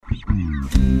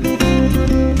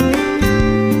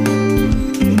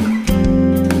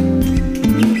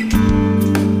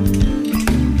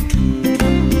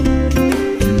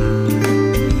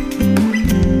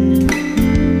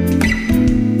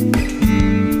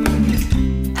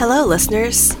Hello,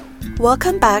 listeners.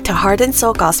 Welcome back to Heart and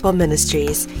Soul Gospel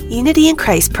Ministries Unity in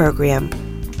Christ program.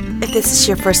 If this is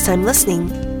your first time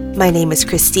listening, my name is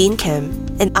Christine Kim,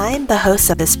 and I am the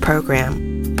host of this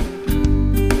program.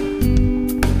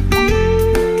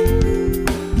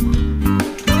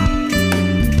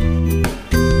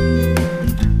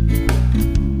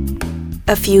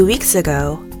 A few weeks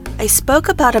ago, I spoke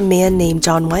about a man named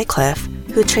John Wycliffe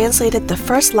who translated the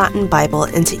first Latin Bible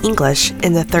into English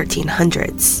in the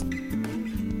 1300s.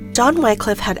 John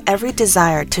Wycliffe had every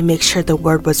desire to make sure the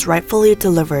word was rightfully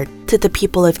delivered to the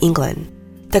people of England,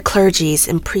 the clergies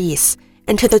and priests,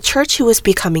 and to the church who was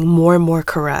becoming more and more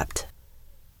corrupt.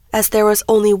 As there was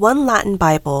only one Latin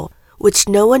Bible, which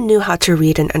no one knew how to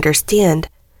read and understand,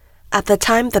 at the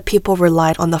time the people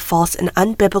relied on the false and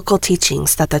unbiblical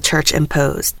teachings that the church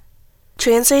imposed.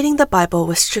 Translating the Bible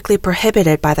was strictly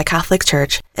prohibited by the Catholic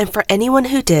Church, and for anyone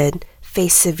who did,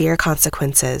 faced severe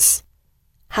consequences.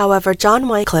 However, John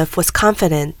Wycliffe was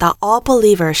confident that all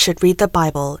believers should read the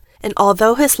Bible, and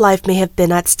although his life may have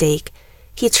been at stake,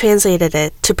 he translated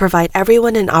it to provide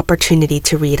everyone an opportunity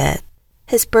to read it.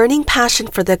 His burning passion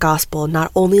for the gospel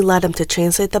not only led him to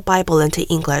translate the Bible into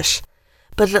English,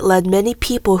 but it led many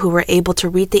people who were able to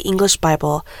read the English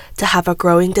Bible to have a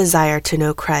growing desire to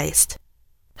know Christ.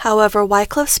 However,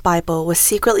 Wycliffe's Bible was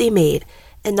secretly made,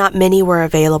 and not many were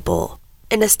available.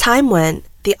 And as time went,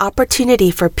 the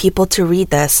opportunity for people to read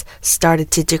this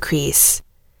started to decrease.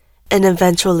 And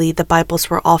eventually, the Bibles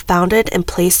were all founded and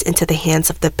placed into the hands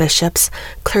of the bishops,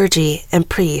 clergy, and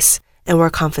priests, and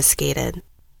were confiscated.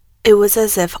 It was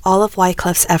as if all of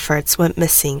Wycliffe's efforts went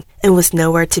missing and was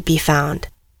nowhere to be found.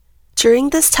 During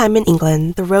this time in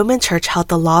England, the Roman Church held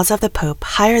the laws of the Pope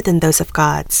higher than those of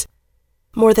God's.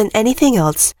 More than anything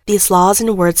else, these laws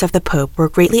and words of the Pope were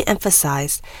greatly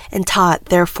emphasized and taught,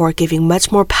 therefore giving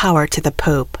much more power to the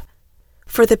Pope.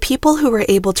 For the people who were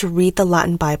able to read the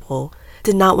Latin Bible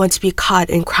did not want to be caught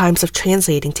in crimes of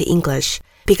translating to English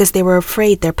because they were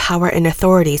afraid their power and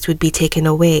authorities would be taken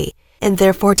away, and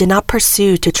therefore did not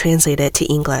pursue to translate it to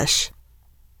English.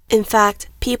 In fact,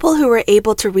 people who were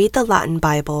able to read the Latin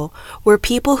Bible were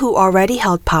people who already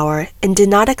held power and did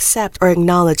not accept or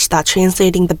acknowledge that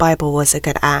translating the Bible was a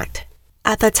good act.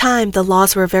 At the time, the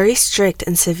laws were very strict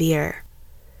and severe.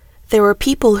 There were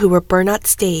people who were burned at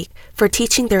stake for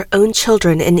teaching their own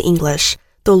children in English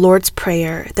the Lord's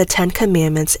Prayer, the Ten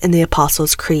Commandments, and the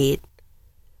Apostles' Creed.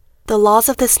 The laws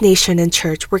of this nation and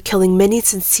church were killing many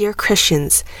sincere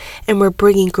Christians and were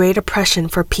bringing great oppression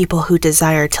for people who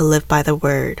desired to live by the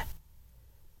word.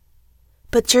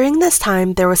 But during this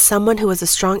time, there was someone who was a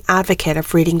strong advocate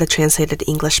of reading the translated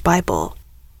English Bible.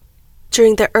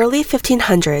 During the early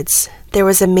 1500s, there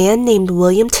was a man named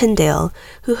William Tyndale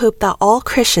who hoped that all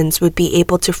Christians would be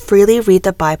able to freely read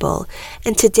the Bible,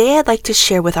 and today I'd like to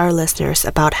share with our listeners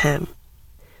about him.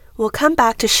 We'll come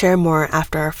back to share more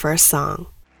after our first song.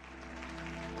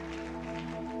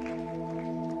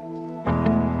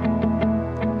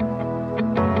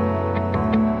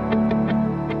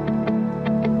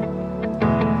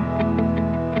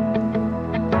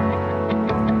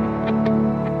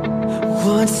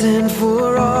 Once and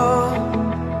for all,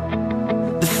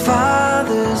 the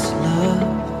Father's love.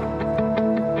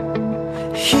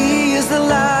 He is the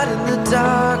light in the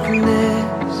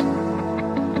darkness,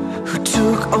 who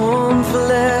took on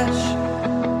flesh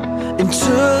and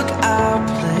took our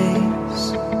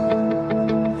place.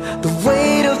 The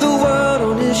weight of the world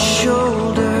on his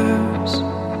shoulders,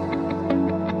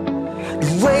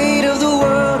 the weight of the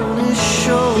world on his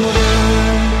shoulders.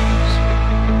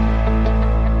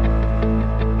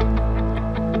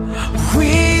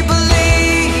 We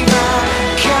believe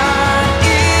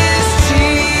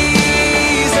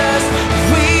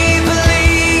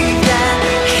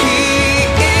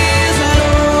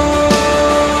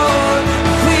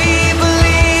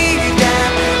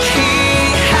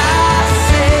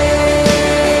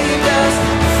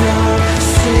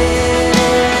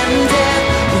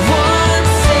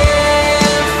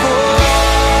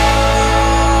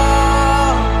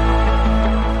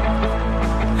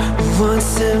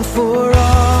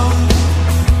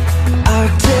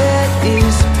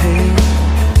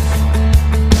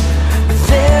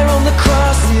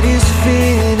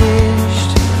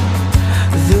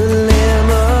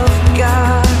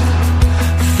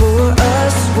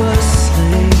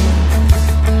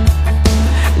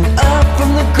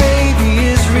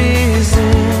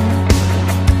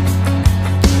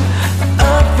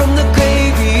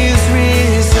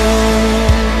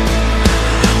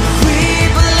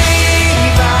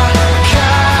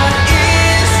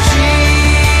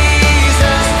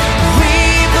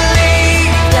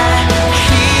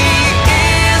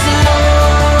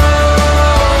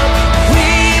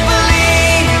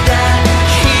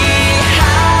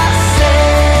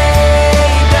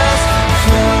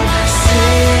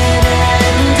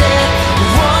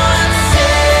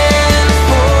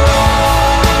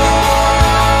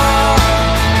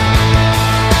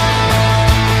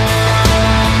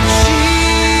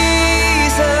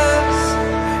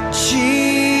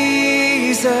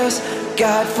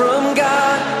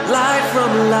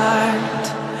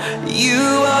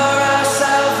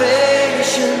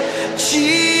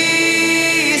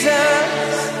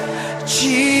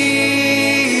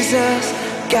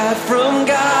God from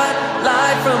God,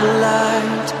 light from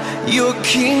light. Your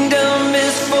kingdom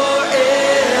is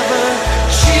forever.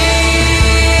 Jesus,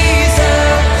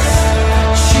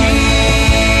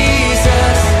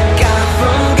 Jesus, God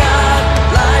from God,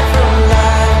 light from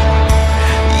light.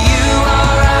 You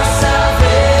are our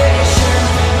salvation.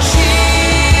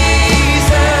 Jesus,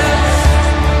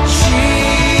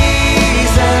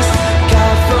 Jesus,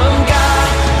 God from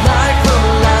God, light from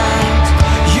light.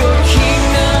 Your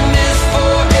kingdom is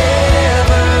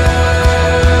forever.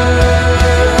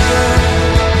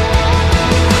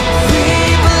 We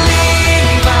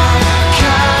believe our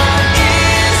God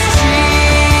is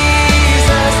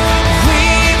Jesus. We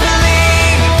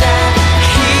believe that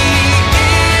He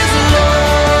is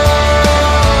Lord.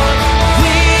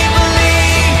 We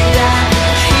believe that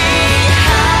He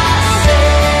has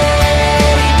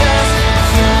saved us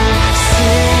from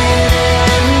sin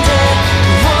and death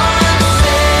once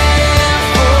and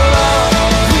for all.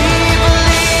 We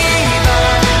believe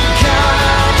our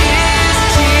God is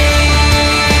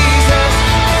Jesus.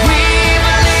 We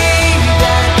believe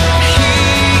that He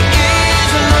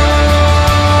is Lord.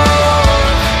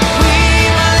 We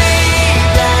believe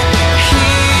that He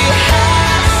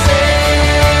has saved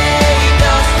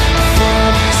us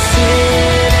from sin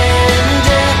and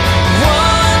death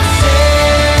once and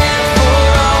for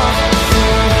all.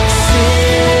 From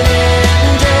sin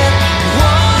and death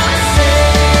once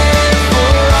and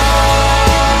for all.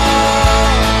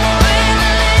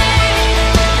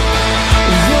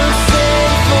 Once and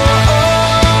for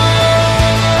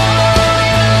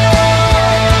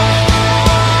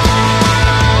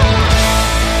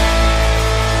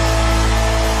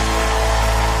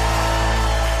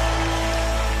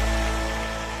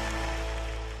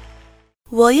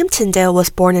William Tyndale was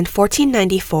born in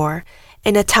 1494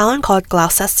 in a town called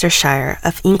Gloucestershire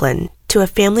of England to a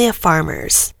family of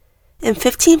farmers. In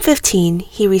 1515,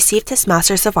 he received his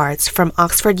Master's of Arts from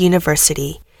Oxford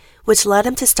University, which led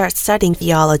him to start studying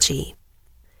theology.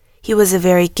 He was a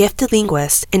very gifted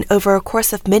linguist and over a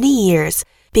course of many years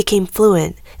became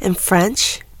fluent in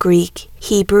French, Greek,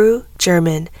 Hebrew,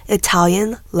 German,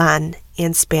 Italian, Latin,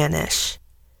 and Spanish.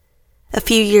 A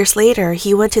few years later,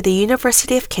 he went to the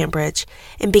University of Cambridge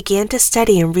and began to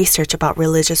study and research about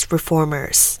religious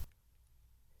reformers.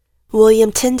 William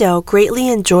Tyndale greatly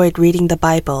enjoyed reading the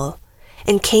Bible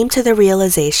and came to the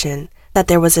realization that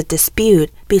there was a dispute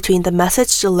between the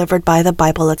message delivered by the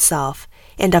Bible itself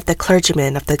and of the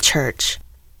clergymen of the church.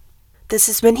 This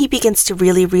is when he begins to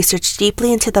really research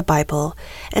deeply into the Bible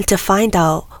and to find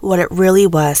out what it really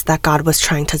was that God was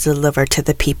trying to deliver to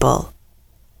the people.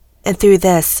 And through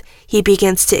this, he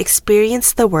begins to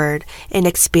experience the Word and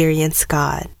experience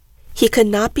God. He could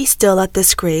not be still at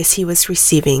this grace he was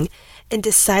receiving and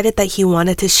decided that he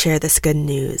wanted to share this good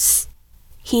news.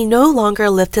 He no longer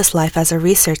lived his life as a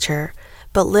researcher,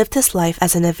 but lived his life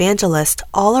as an evangelist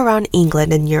all around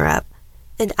England and Europe.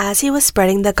 And as he was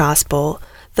spreading the gospel,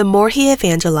 the more he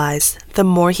evangelized, the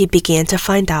more he began to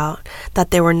find out that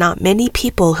there were not many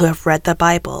people who have read the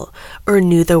Bible or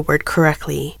knew the Word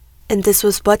correctly. And this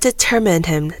was what determined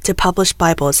him to publish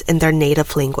Bibles in their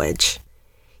native language.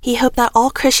 He hoped that all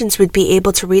Christians would be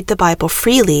able to read the Bible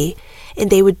freely and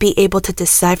they would be able to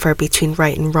decipher between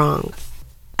right and wrong.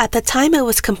 At the time, it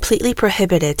was completely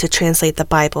prohibited to translate the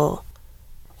Bible.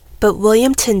 But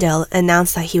William Tyndale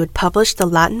announced that he would publish the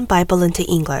Latin Bible into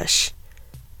English.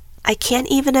 I can't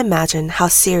even imagine how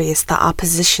serious the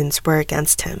oppositions were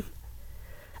against him.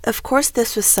 Of course,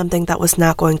 this was something that was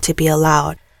not going to be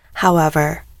allowed.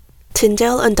 However,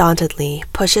 Tyndale undauntedly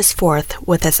pushes forth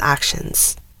with his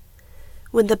actions.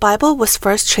 When the Bible was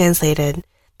first translated,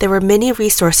 there were many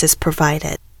resources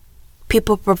provided.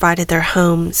 People provided their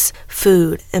homes,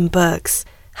 food, and books.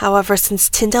 However, since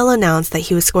Tyndale announced that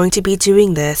he was going to be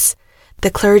doing this,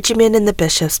 the clergymen and the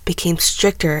bishops became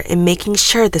stricter in making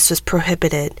sure this was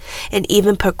prohibited and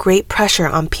even put great pressure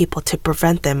on people to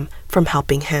prevent them from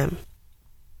helping him.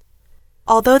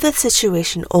 Although the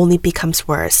situation only becomes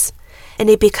worse, and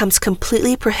it becomes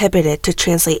completely prohibited to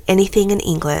translate anything in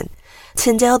England,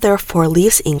 Tyndale therefore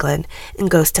leaves England and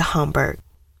goes to Hamburg.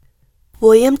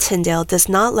 William Tyndale does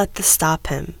not let this stop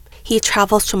him. He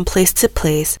travels from place to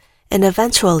place, and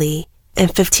eventually, in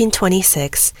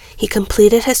 1526, he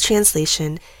completed his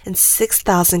translation and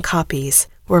 6,000 copies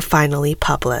were finally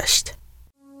published.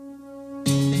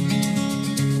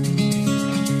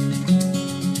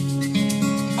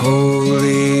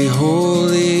 Holy,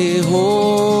 holy,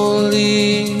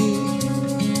 holy,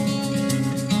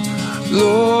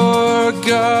 Lord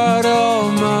God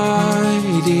Almighty.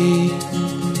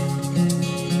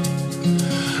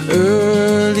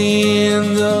 Early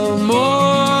in the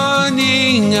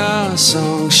morning I my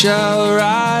song shall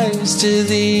rise to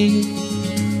thee.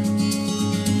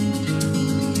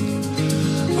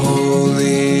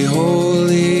 Holy,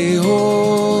 holy,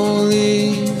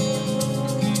 holy,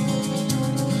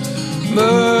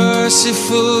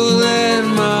 merciful and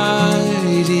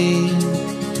mighty,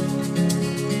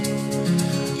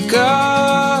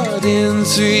 God in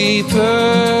three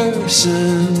persons,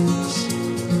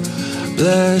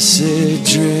 blessed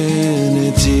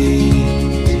Trinity.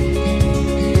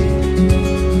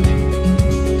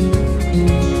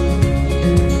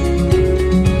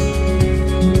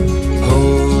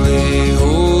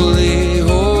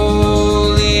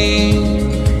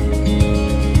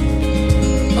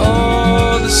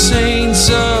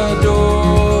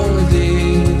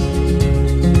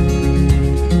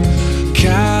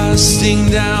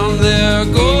 Down their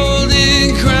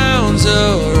golden crowns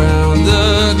around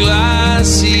the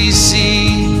glassy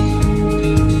sea.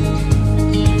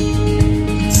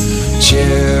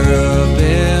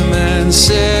 Cherubim and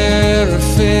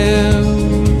seraphim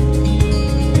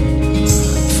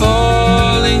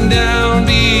falling down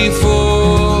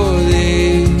before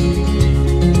thee.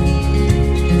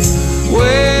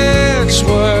 Which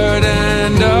word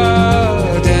and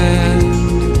ardent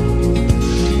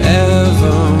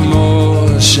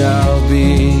evermore shall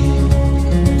be.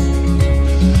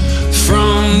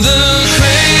 From the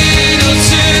cradle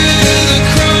to the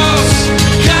cross,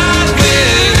 God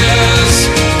with us,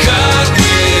 God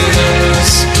with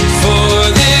us. For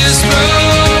this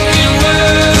broken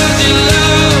world you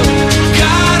love,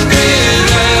 God with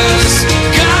us,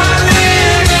 God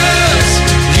with us.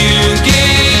 You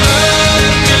gave up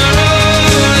your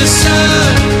only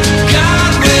Son,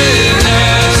 God with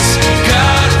us,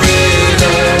 God with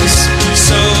us.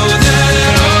 So that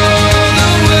all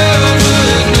the world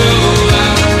would know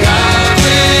our God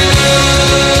with us.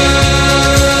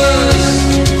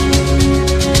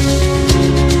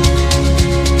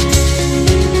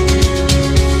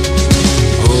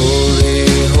 Holy,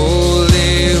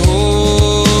 holy,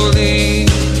 holy,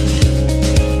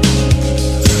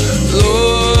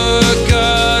 Lord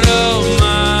God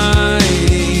Almighty.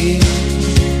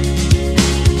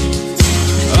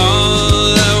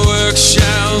 All thy works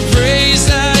shall praise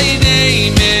thy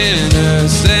name in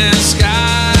earth and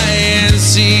sky and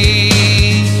sea.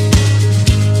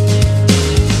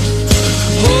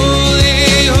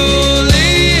 Holy,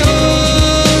 holy, holy,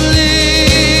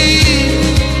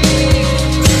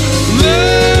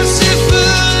 merciful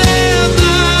and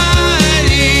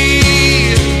mighty,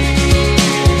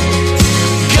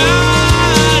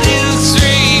 God in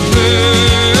three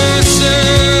persons,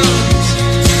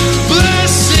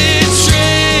 blessed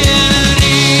Trinity.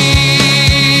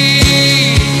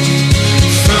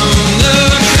 From the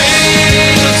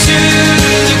cradle to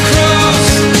the cross,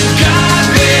 God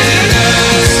with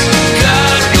us,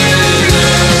 God with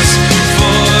us.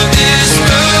 For this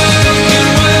broken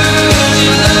world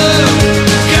you love,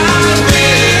 God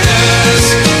with us,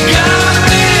 God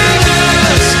with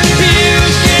us. You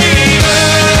gave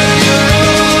up your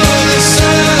only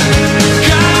Son,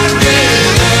 God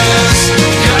with us,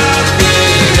 God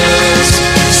with us.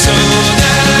 So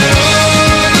that all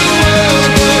the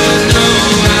world would know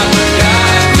our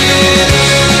God with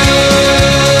us.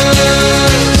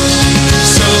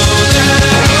 So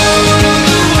that all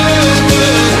the world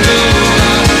would know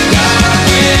our God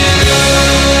with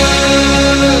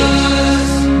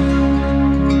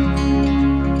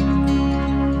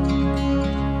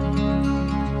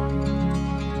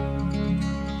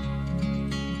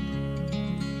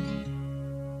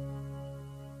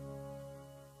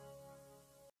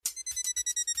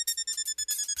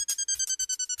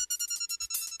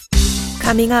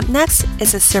Coming up next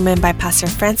is a sermon by Pastor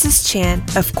Francis Chan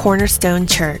of Cornerstone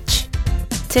Church.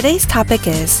 Today's topic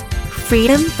is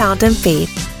Freedom Found in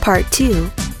Faith, Part 2,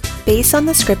 based on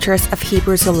the scriptures of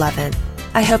Hebrews 11.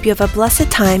 I hope you have a blessed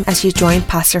time as you join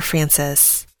Pastor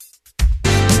Francis.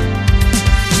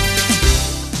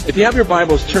 If you have your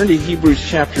Bibles, turn to Hebrews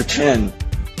chapter 10.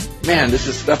 Man, this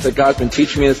is stuff that God's been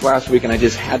teaching me this last week, and I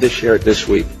just had to share it this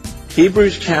week.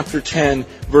 Hebrews chapter 10,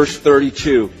 verse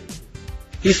 32.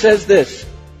 He says this,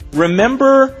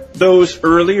 "Remember those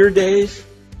earlier days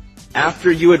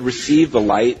after you had received the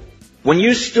light, when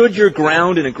you stood your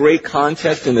ground in a great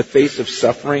contest in the face of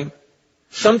suffering?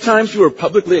 Sometimes you were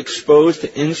publicly exposed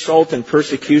to insult and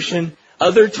persecution.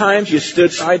 Other times you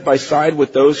stood side by side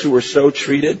with those who were so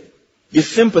treated. You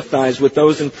sympathized with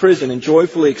those in prison and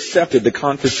joyfully accepted the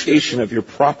confiscation of your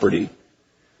property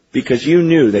because you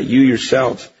knew that you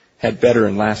yourselves had better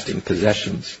and lasting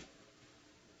possessions."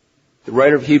 The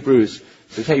writer of Hebrews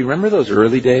says, hey, remember those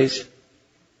early days?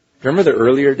 Remember the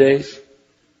earlier days?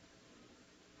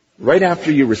 right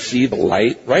after you received the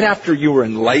light, right after you were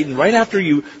enlightened, right after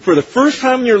you, for the first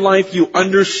time in your life, you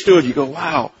understood. You go,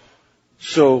 wow,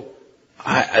 so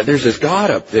there's this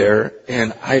God up there,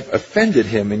 and I've offended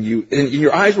him, and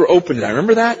your eyes were opened. I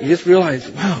remember that? You just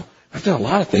realized, wow, I've done a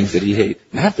lot of things that he hates,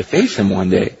 and I have to face him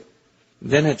one day.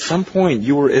 Then at some point,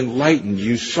 you were enlightened.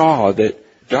 You saw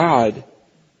that God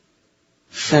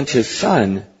sent his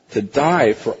son to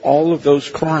die for all of those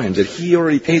crimes that he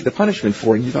already paid the punishment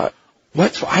for. And you thought,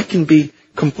 what? So I can be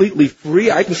completely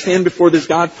free? I can stand before this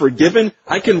God forgiven?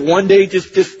 I can one day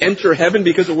just enter heaven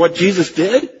because of what Jesus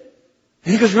did?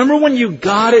 And he goes, remember when you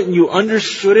got it and you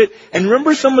understood it? And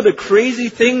remember some of the crazy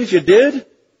things you did?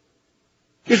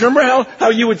 Because remember how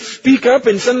you would speak up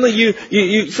and suddenly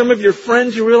you some of your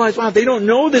friends, you realize, wow, they don't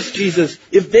know this Jesus.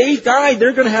 If they die,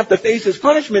 they're going to have to face his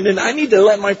punishment, and I need to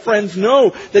let my friends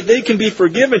know that they can be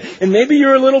forgiven. And maybe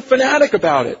you're a little fanatic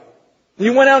about it. And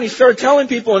you went out and you started telling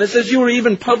people, and it says you were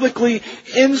even publicly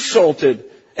insulted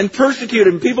and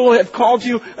persecuted, and people have called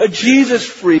you a Jesus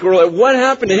freak, or like, what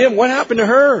happened to him? What happened to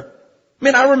her?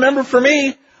 Man, I remember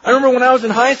when I was in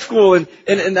high school and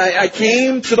I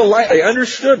came to the light, I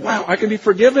understood, wow, I can be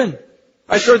forgiven.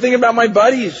 I started thinking about my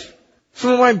buddies,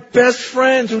 some of my best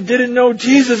friends who didn't know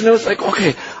Jesus, and it was like,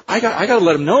 okay, I got to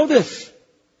let them know this.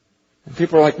 And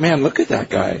people are like, man, look at that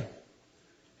guy.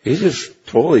 He's just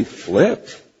totally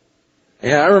flipped.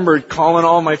 And I remember calling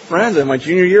all my friends in my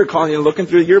junior year, looking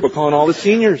through the yearbook, calling all the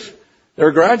seniors that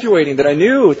were graduating that I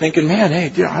knew, thinking, man, hey,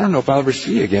 dude, I don't know if I'll ever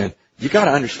see you again. You got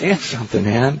to understand something,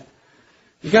 man.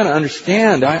 You got to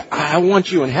understand, I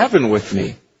want you in heaven with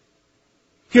me.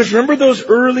 Because remember those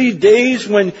early days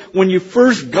when you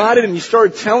first got it and you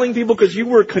started telling people because you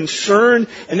were concerned,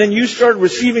 and then you started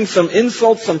receiving some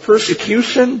insults, some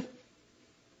persecution?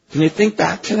 Can you think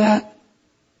back to that?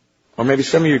 Or maybe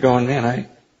some of you are going, man,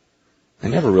 I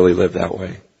never really lived that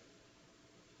way.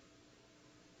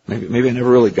 Maybe I never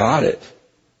really got it.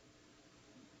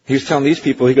 He was telling these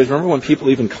people, he goes, remember when people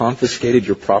even confiscated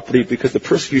your property? Because the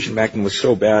persecution back then was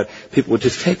so bad, people would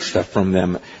just take stuff from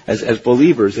them. As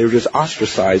believers, they were just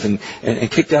ostracized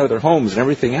and kicked out of their homes and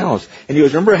everything else. And he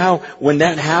goes, remember how when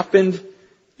that happened,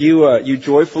 you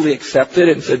joyfully accepted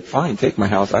it and said, fine, take my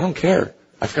house. I don't care.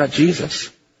 I've got Jesus.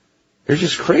 They're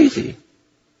just crazy.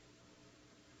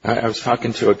 I was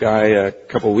talking to a guy a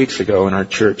couple of weeks ago in our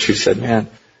church who said, man,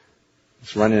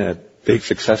 he's running a big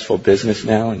successful business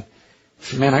now, and he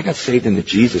said, man, I got saved in the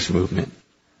Jesus movement.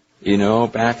 You know,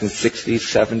 back in the 60s,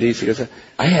 70s. He goes,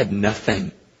 I had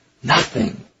nothing.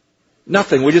 Nothing.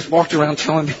 We just walked around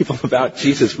telling people about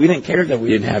Jesus. We didn't care that we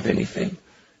didn't have anything.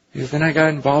 He goes, then I got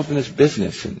involved in this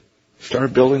business and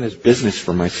started building this business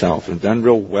for myself and done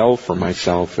real well for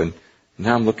myself. And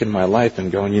now I'm looking at my life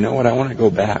and going, you know what? I want to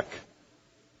go back.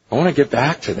 I want to get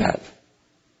back to that.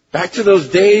 Back to those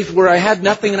days where I had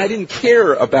nothing and I didn't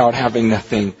care about having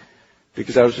nothing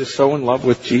because I was just so in love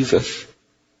with Jesus.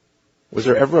 Was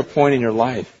there ever a point in your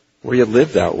life where you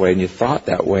lived that way and you thought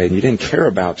that way and you didn't care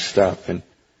about stuff and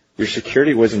your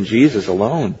security was in Jesus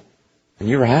alone and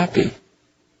you were happy?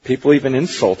 People even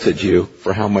insulted you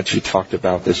for how much you talked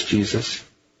about this Jesus.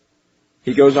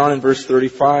 He goes on in verse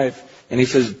 35 and he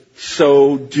says,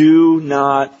 so do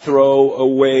not throw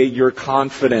away your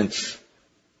confidence.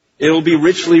 It'll be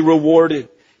richly rewarded.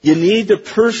 You need to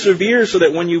persevere so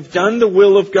that when you've done the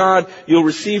will of God, you'll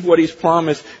receive what He's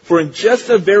promised. For in just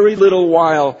a very little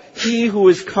while, He who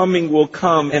is coming will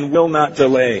come and will not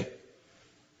delay.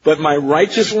 But my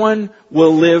righteous one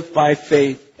will live by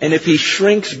faith. And if he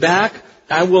shrinks back,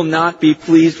 I will not be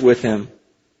pleased with him.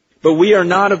 But we are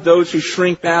not of those who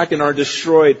shrink back and are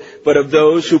destroyed, but of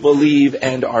those who believe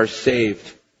and are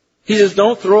saved. He says,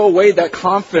 don't throw away that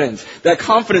confidence,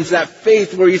 that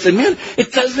faith where you say, man,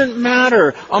 it doesn't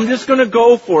matter. I'm just going to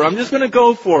go for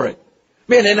it.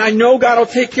 Man, and I know God will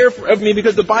take care of me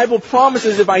because the Bible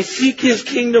promises if I seek His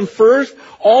kingdom first,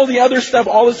 all the other stuff,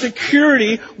 all the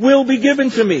security will be given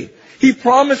to me. He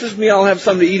promises me I'll have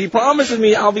something to eat. He promises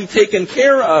me I'll be taken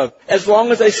care of as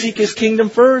long as I seek His kingdom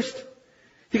first.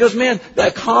 He goes, man,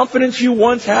 that confidence you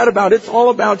once had about it's all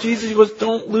about Jesus. He goes,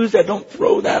 don't lose that. Don't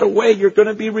throw that away. You're going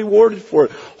to be rewarded for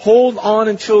it. Hold on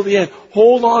until the end.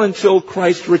 Hold on until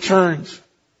Christ returns.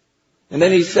 And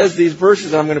then he says these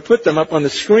verses, I'm going to put them up on the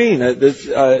screen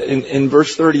in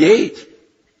verse 38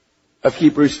 of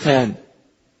Hebrews 10.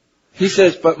 He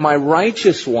says, but my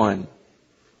righteous one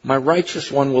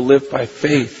will live by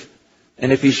faith.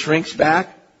 And if he shrinks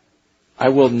back, I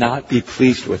will not be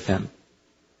pleased with him.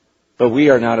 But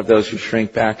we are not of those who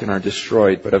shrink back and are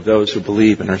destroyed, but of those who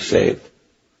believe and are saved.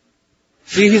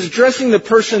 See, he's addressing the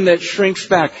person that shrinks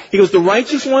back. He goes, the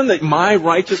righteous one, my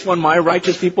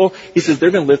righteous people, he says they're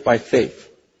going to live by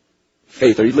faith.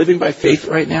 faith. Are you living by faith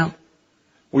right now?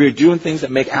 Where you're doing things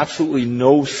that make absolutely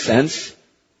no sense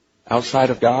outside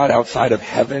of God, outside of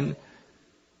heaven.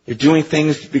 You're doing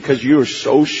things because you are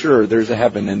so sure there's a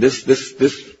heaven, and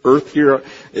this earth here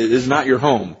is not your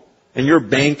home. And you're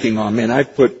banking on, man,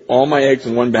 I've put all my eggs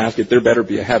in one basket, there better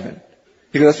be a heaven.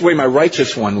 He goes, that's the way my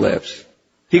righteous one lives.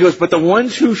 He goes, but the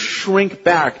ones who shrink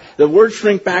back, the word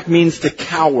shrink back means to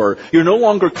cower. You're no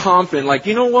longer confident, like,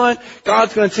 you know what?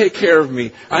 God's going to take care of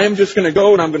me. I am just going to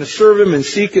go and I'm going to serve Him and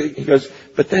seek it. He goes,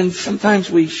 but then sometimes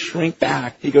we shrink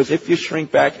back. He goes, if you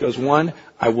shrink back, he goes, one,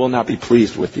 I will not be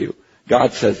pleased with you.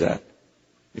 God says that.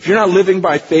 If you're not living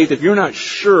by faith, if you're not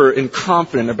sure and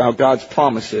confident about God's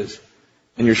promises,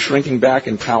 and you're shrinking back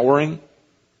and cowering,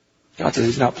 God says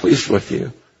He's not pleased with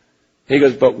you. He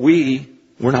goes, but we're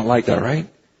not like that, right?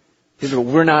 He says,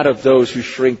 we're not of those who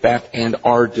shrink back and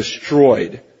are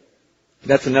destroyed.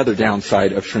 That's another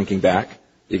downside of shrinking back.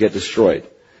 You get destroyed.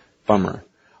 Bummer.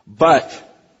 But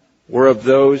we're of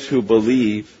those who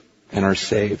believe and are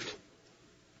saved.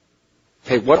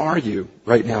 Hey, what are you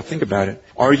right now? Think about it.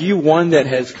 Are you one that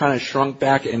has kind of shrunk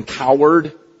back and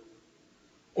cowered?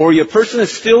 Or are you a person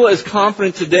that's still as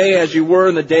confident today as you were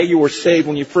in the day you were saved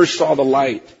when you first saw the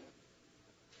light?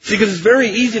 See, because it's very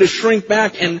easy to shrink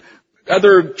back, and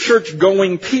other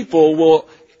church-going people will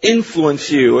influence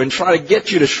you and try to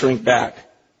get you to shrink back.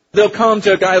 They'll come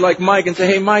to a guy like Mike and say,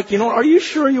 hey, Mike, you know, are you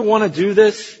sure you want to do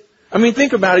this? I mean,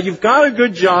 think about it. You've got a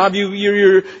good job.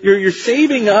 You're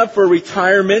saving up for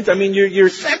retirement. I mean, your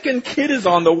second kid is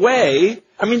on the way.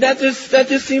 I mean, that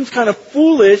just seems kind of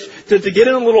foolish to get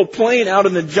in a little plane out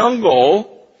in the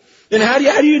jungle. And how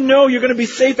do you know you're going to be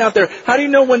safe out there? How do you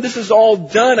know when this is all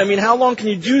done? I mean, how long can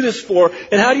you do this for?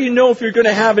 And how do you know if you're going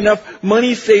to have enough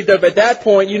money saved up at that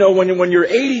point? You know, when you're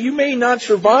 80, you may not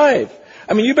survive.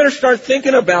 I mean, you better start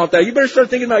thinking about that. You better start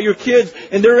thinking about your kids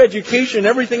and their education and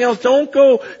everything else. Don't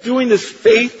go doing this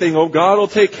faith thing. Oh, God will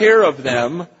take care of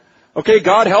them. Okay,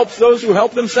 God helps those who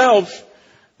help themselves.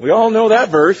 We all know that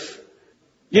verse.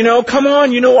 You know, come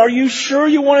on, you know, are you sure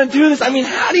you want to do this? I mean,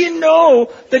 how do you know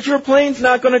that your plane's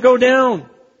not going to go down?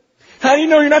 How do you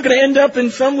know you're not going to end up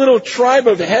in some little tribe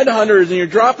of headhunters and you're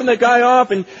dropping the guy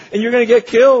off and you're going to get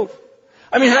killed?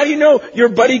 I mean, how do you know your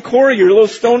buddy Corey, your little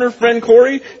stoner friend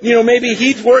Corey, you know, maybe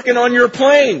he's working on your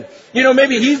plane. You know,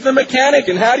 maybe he's the mechanic,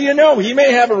 and how do you know? He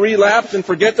may have a relapse and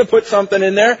forget to put something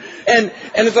in there. And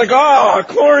it's like, oh,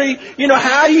 Corey, you know,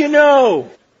 how do you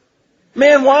know?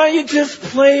 Man, why don't you just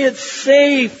play it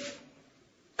safe?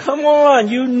 Come on,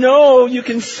 you know you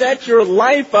can set your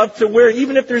life up to where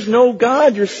even if there's no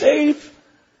God, you're safe.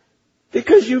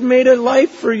 Because you've made a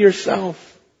life for yourself.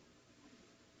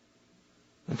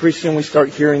 And pretty soon we start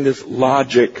hearing this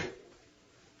logic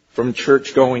from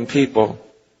church-going people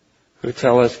who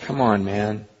tell us, come on,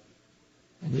 man.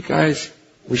 And you guys,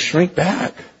 we shrink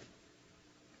back.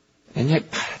 And yet,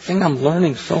 the thing I'm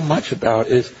learning so much about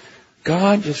is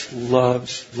God just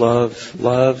loves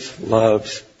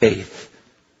faith.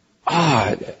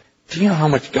 Do you know how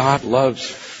much God loves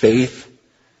faith?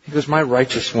 He goes, my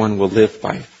righteous one will live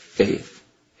by faith.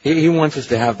 He wants us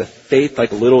to have the faith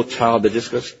like a little child that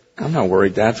just goes, I'm not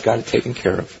worried, Dad's got it taken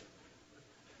care of.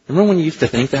 Remember when you used to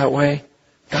think that way?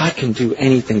 God can do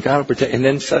anything, God will protect. And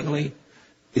then suddenly,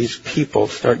 these people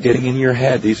start getting in your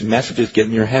head, these messages get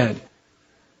in your head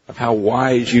of how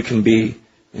wise you can be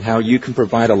and how you can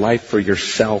provide a life for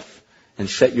yourself and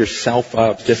set yourself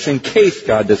up just in case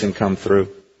God doesn't come through.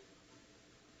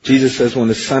 Jesus says, when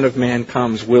the Son of Man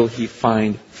comes, will He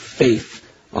find faith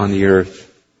on the earth?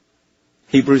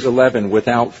 Hebrews 11,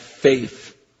 without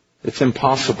faith, it's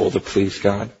impossible to please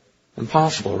God.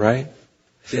 Impossible, right?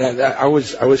 See, I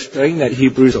was studying that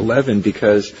Hebrews 11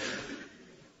 because,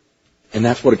 and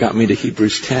that's what got me to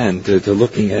Hebrews 10, to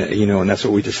looking at, and that's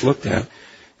what we just looked at.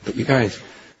 But you guys,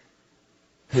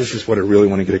 this is what I really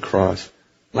want to get across.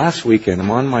 Last weekend,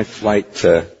 I'm on my flight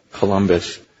to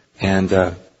Columbus, and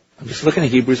I'm just looking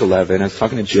at Hebrews 11. I was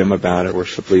talking to Jim about it,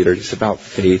 worship leader, just about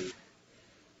faith.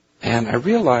 And I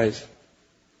realized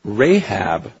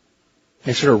Rahab,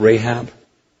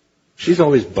 she's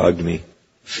always bugged me.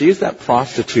 She's that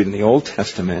prostitute in the Old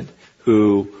Testament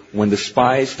who, when the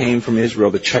spies came from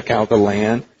Israel to check out the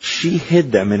land, she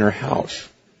hid them in her house.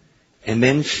 And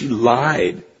then she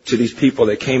lied to these people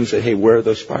that came and said, hey, where are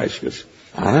those spies? She goes,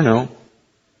 I don't know.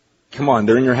 Come on,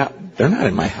 they're in your house. They're not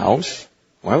in my house.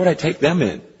 Why would I take them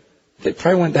in? They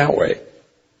probably went that way.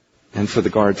 And so the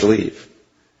guards leave.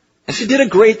 And she did a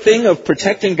great thing of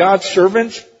protecting God's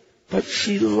servants, but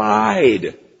she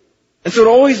lied. And so it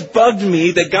always bugged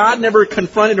me that God never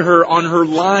confronted her on her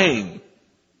lying.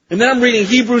 And then I'm reading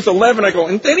Hebrews 11, I go,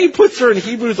 and then He puts her in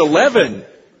Hebrews 11.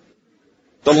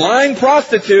 The lying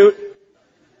prostitute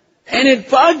And it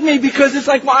bugged me because it's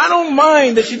like, well, I don't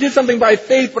mind that she did something by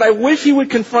faith, but I wish he would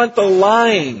confront the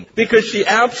lying, because she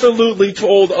absolutely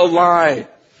told a lie.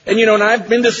 And and I've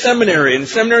been to seminary. In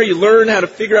seminary you learn how to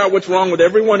figure out what's wrong with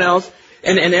everyone else.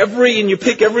 And you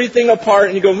pick everything apart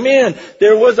and you go, man,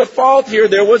 there was a fault here,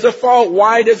 there was a fault.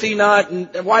 Why does he not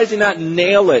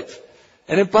nail it?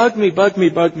 And it bugged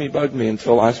me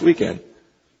until last weekend.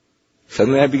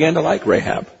 Suddenly I began to like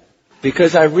Rahab.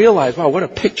 Because I realized, wow, what a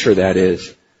picture that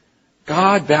is.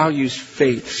 God values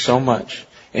faith so much.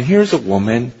 And here's a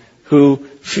woman who,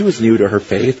 she was new to her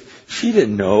faith. She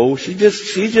didn't know. She's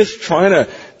just trying to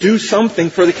do something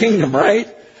for the kingdom, right?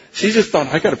 She just thought,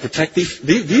 I got to protect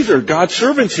these are God's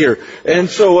servants here. And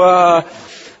so,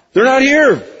 they're not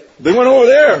here. They went over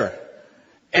there.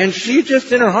 And she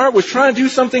just in her heart was trying to do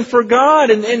something for God.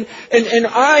 And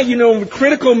I,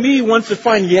 critical me wants to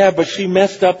find, but she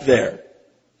messed up there.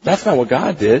 That's not what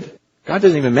God did. God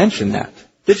doesn't even mention that.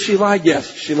 Did she lie?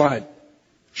 Yes, she lied.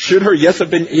 Should her yes have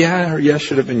been? Yeah, her yes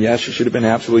should have been yes. She should have been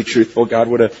absolutely truthful. God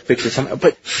would have fixed it somehow.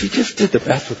 But she just did the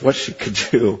best with what she could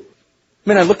do.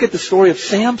 I look at the story of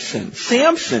Samson.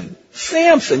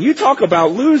 Samson, you talk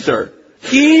about loser.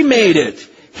 He made it.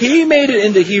 He made it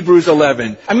into Hebrews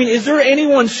 11. Is there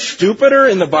anyone stupider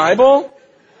in the Bible?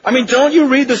 Don't you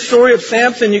read the story of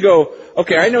Samson, you go,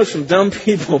 okay, I know some dumb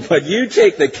people, but you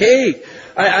take the cake.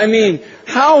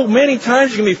 How many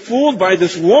times you can be fooled by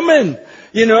this woman?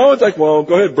 It's like, well,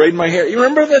 go ahead, braid my hair. You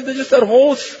remember that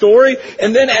whole story?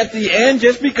 And then at the end,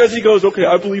 just because he goes, okay,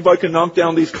 I believe I can knock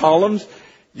down these columns,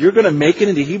 you're going to make it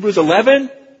into Hebrews 11?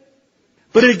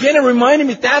 But again, it reminded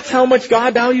me, that's how much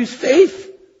God values faith.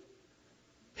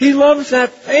 He loves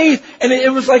that faith. And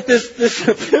it was like this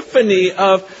epiphany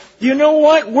of, you know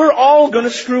what? We're all going to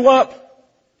screw up.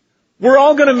 We're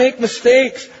all going to make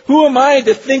mistakes. Who am I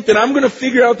to think that I'm going to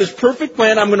figure out this perfect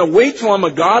plan? I'm going to wait till I'm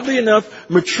a godly enough,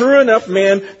 mature enough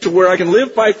man to where I can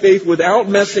live by faith without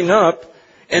messing up.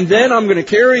 And then I'm going to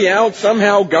carry out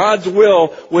somehow God's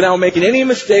will without making any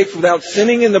mistakes, without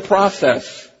sinning in the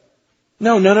process.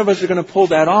 No, none of us are going to pull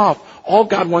that off. All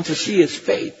God wants to see is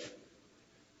faith.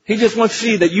 He just wants to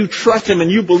see that you trust Him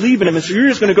and you believe in Him. And so you're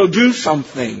just going to go do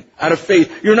something out of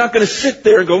faith. You're not going to sit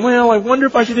there and go, well, I wonder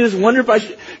if I should do this, wonder if I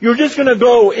should. You're just going to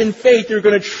go in faith. You're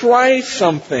going to try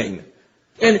something.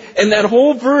 And that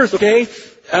whole verse, okay,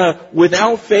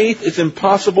 without faith it's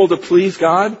impossible to please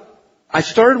God. I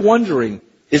started wondering,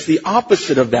 is the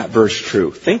opposite of that verse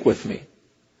true? Think with me.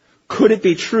 Could it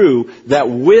be true that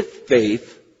with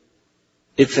faith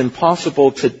it's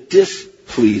impossible to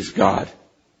displease God?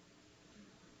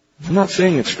 I'm not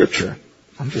saying it's Scripture.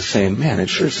 I'm just saying, man, it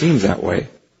sure seems that way.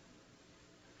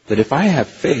 That if I have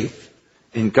faith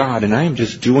in God and I am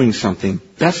just doing something,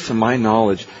 best to my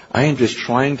knowledge, I am just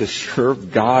trying to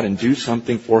serve God and do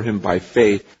something for Him by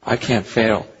faith, I can't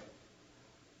fail.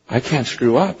 I can't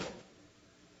screw up.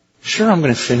 Sure, I'm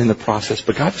going to sin in the process,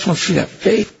 but God just wants to see that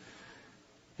faith.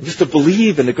 And just to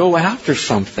believe and to go after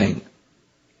something.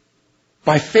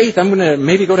 By faith, I'm going to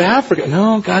maybe go to Africa.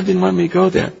 No, God didn't want me to go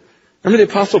there. Remember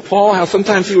the Apostle Paul, how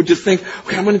sometimes he would just think,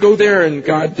 okay, I'm going to go there, and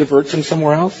God diverts him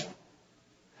somewhere else?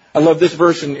 I love this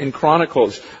verse in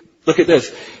Chronicles. Look at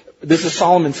this. This is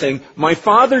Solomon saying, my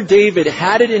father David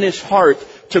had it in his heart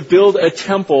to build a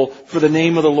temple for the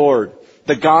name of the Lord,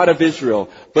 the God of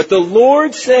Israel. But the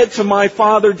Lord said to my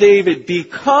father David,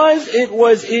 because it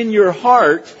was in your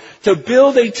heart to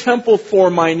build a temple for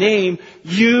my name,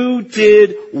 you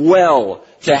did well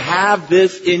to have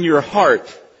this in your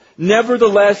heart.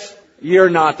 Nevertheless,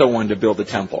 you're not the one to build the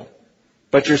temple.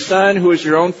 But your son, who is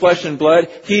your own flesh and blood,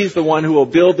 he's the one who will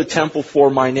build the temple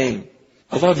for my name.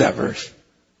 I love that verse.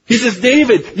 He says,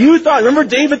 David, remember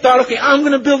David thought, okay, I'm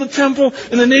going to build a temple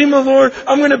in the name of the Lord.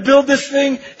 I'm going to build this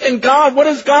thing. And God, what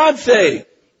does God say?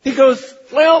 He goes,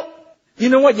 well, you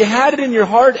know what? You had it in your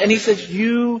heart. And He says,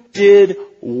 you did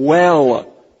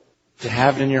well to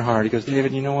have it in your heart. He goes,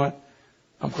 David, you know what?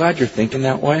 I'm glad you're thinking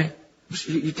that way.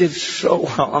 You did so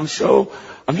well. I'm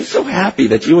just so happy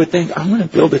that you would think, I'm going to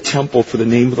build a temple for the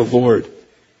name of the Lord.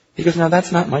 He goes, no,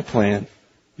 that's not my plan.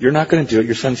 You're not going to do it.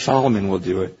 Your son Solomon will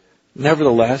do it.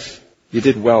 Nevertheless, you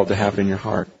did well to have it in your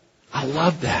heart. I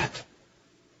love that.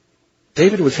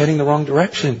 David was heading the wrong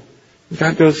direction. And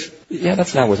God goes, yeah,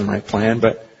 that wasn't my plan,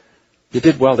 but you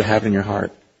did well to have it in your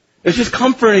heart. It's just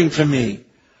comforting to me.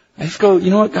 I just go, you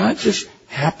know what? God's just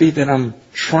happy that I'm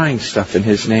trying stuff in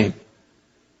His name.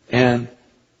 And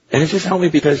it's just helped me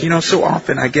because, so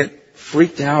often I get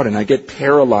freaked out and I get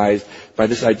paralyzed by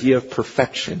this idea of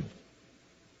perfection.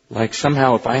 Like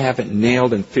somehow if I haven't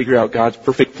nailed and figured out God's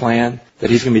perfect plan, that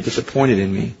He's going to be disappointed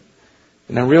in me.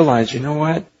 And I realize, you know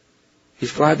what?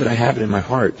 He's glad that I have it in my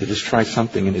heart to just try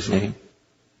something in His name.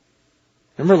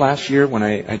 Remember last year when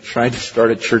I tried to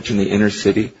start a church in the inner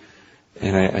city?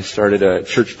 And I started a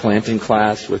church planting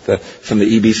class with some of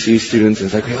the EBC students. And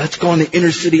it's like, hey, let's go in the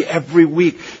inner city every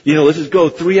week. Let's just go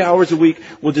 3 hours a week.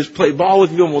 We'll just play ball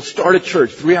with you and we'll start a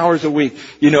church 3 hours a week.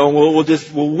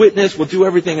 We'll witness, we'll do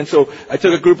everything. And so I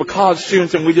took a group of college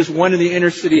students and we just went in the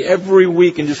inner city every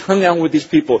week and just hung out with these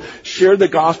people, shared the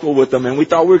gospel with them. And we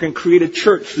thought we were going to create a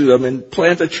church through them and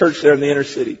plant a church there in the inner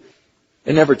city.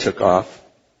 It never took off.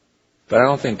 But I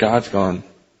don't think God's going,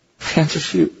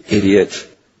 Francis, you idiot.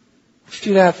 What'd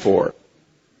you do that for?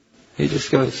 He just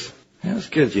goes, yeah, it's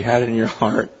good. You had it in your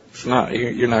heart. It's not,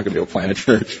 you're not going to be able to plant a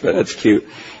church, but that's cute.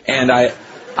 And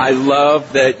I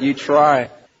love that you try.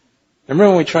 Remember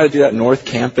when we tried to do that North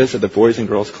Campus at the Boys and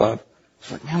Girls Club?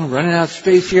 It's like, man, we're running out of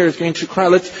space here. It's getting too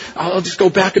crowded. I'll just go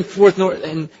back and forth.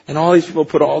 And all these people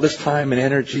put all this time and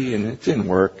energy and it didn't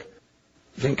work.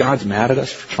 You think God's mad at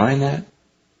us for trying that?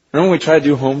 Remember when we tried to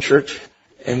do home church?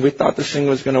 And we thought this thing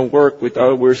was going to work. We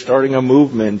thought we were starting a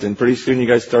movement. And pretty soon you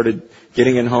guys started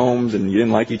getting in homes and you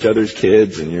didn't like each other's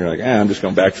kids. And you're like, I'm just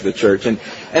going back to the church. And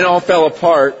it all fell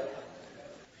apart.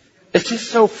 It's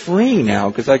just so freeing now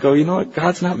because I go, you know what?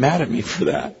 God's not mad at me for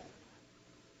that.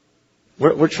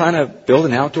 We're trying to build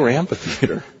an outdoor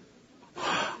amphitheater.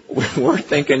 We're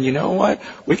thinking, you know what?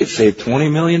 We could save $20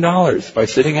 million by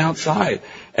sitting outside.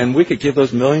 And we could give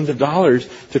those millions of dollars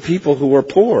to people who are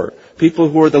poor. People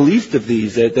who are the least of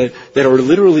these, that are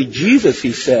literally Jesus,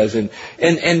 he says.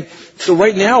 And so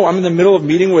right now I'm in the middle of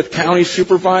meeting with county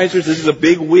supervisors. This is a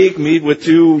big week. Meet with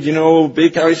two,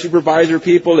 big county supervisor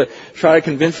people to try to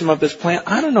convince them of this plan.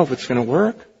 I don't know if it's going to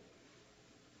work.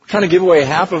 We're trying to give away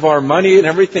half of our money and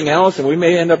everything else, and we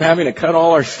may end up having to cut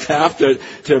all our staff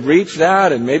to reach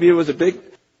that, and maybe it was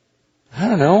I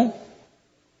don't know.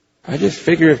 I just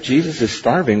figure if Jesus is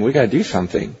starving, we got to do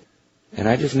something. And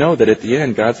I just know that at the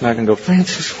end, God's not going to go,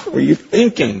 Francis, what were you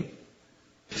thinking?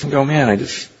 He's going to go, man, I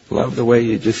just love the way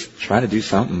you just try to do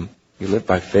something. You live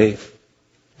by faith.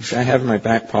 You see, I have in my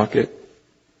back pocket,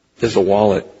 there's a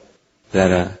wallet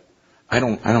that, I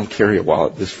don't carry a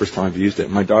wallet. This is the first time I've used it.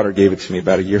 My daughter gave it to me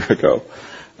about a year ago,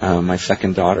 my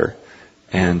second daughter,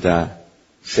 and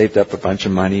saved up a bunch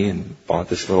of money and bought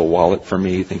this little wallet for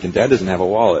me, thinking Dad doesn't have a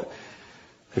wallet.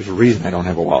 There's a reason I don't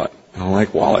have a wallet. I don't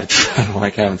like wallets. I don't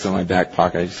like having some in my back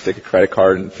pocket. I just stick a credit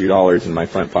card and a few dollars in my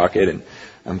front pocket and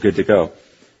I'm good to go.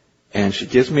 And she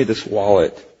gives me this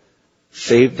wallet,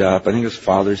 saved up. I think it was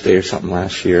Father's Day or something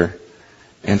last year.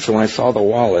 And so when I saw the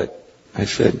wallet, I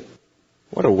said,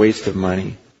 what a waste of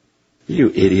money. You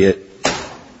idiot.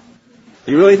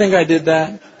 You really think I did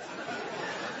that?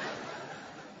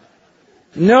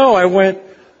 No, I went,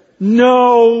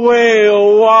 no way, a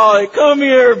wallet. Come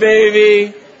here,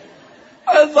 baby.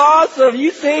 That's awesome.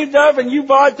 You saved up and you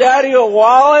bought Daddy a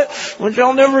wallet, which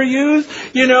I'll never use,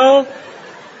 You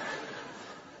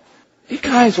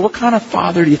guys, what kind of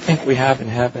father do you think we have in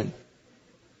heaven?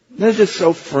 It's just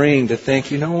so freeing to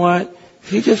think, you know what?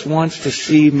 He just wants to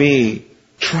see me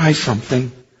try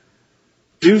something.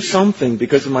 Do something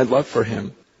because of my love for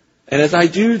him. And as I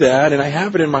do that, and I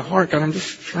have it in my heart, God, I'm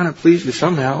just trying to please you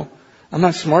somehow. I'm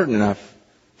not smart enough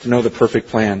to know the perfect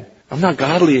plan. I'm not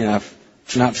godly enough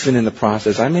to not sin in the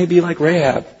process. I may be like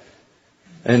Rahab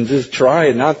and just try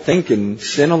and not think and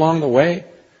sin along the way.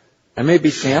 I may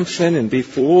be Samson and be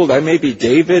fooled. I may be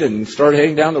David and start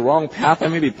heading down the wrong path. I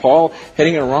may be Paul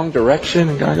heading in the wrong direction.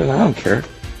 And God goes, I don't care.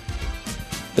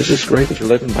 It's just great that you're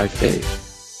living by faith.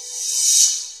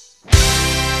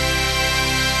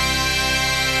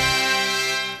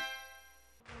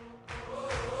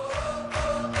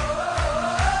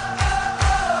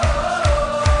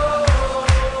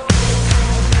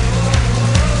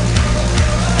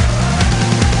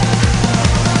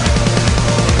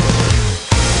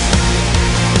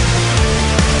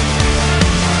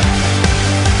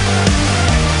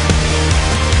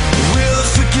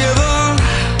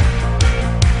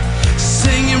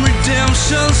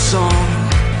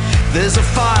 There's a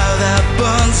fire that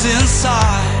burns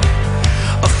inside,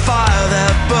 a fire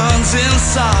that burns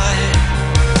inside.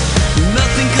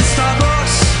 Nothing can stop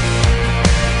us.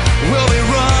 We'll be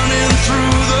running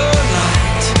through the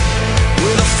night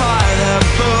with a fire that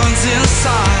burns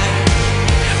inside,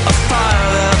 a fire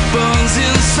that burns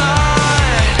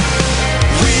inside.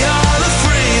 We are the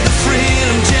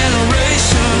freedom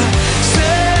generation,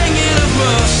 singing of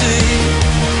mercy.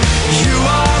 You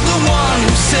are the one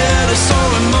who set us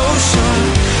all in motion.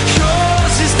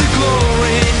 Yours is the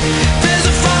glory. There's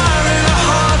a fire in our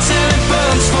hearts and it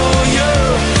burns for you.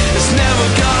 It's never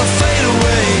gonna fade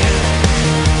away.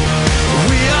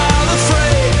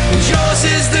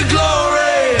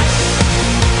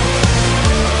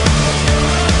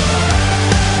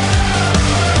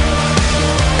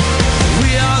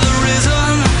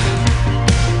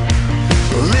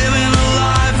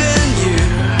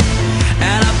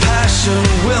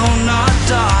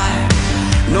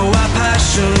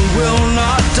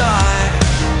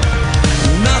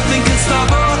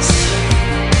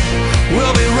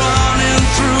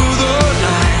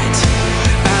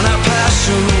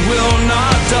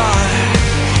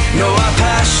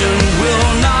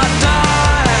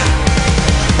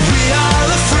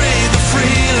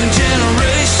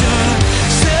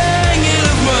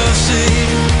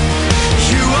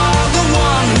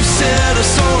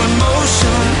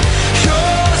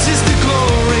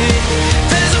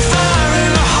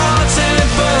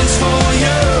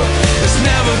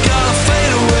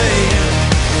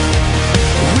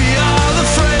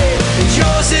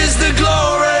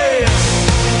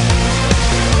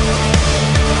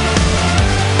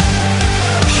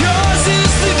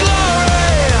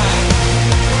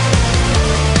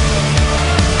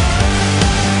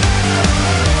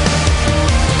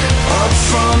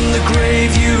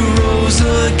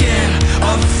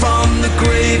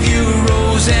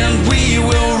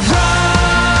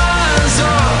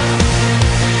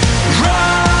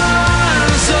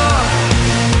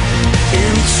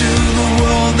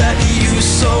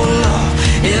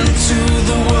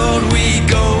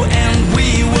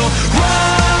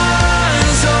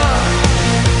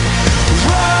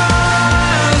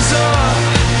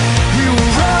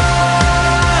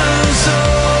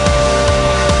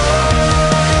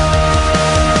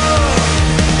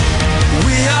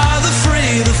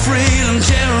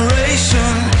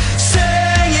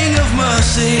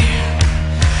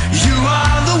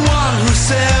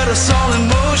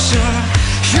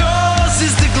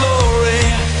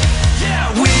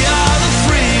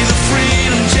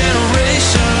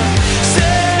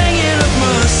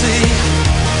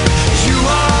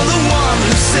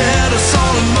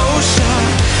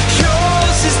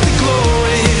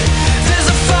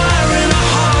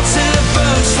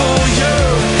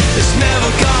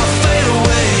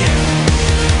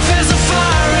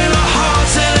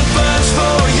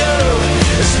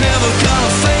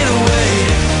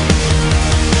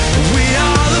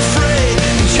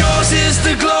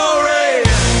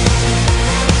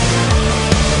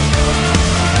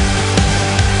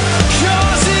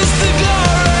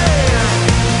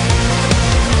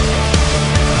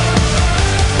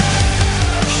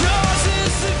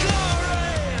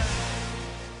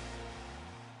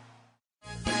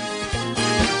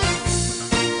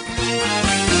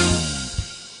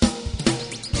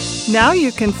 Now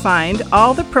you can find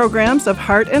all the programs of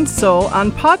Heart and Soul on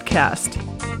podcast.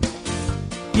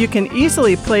 You can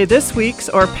easily play this week's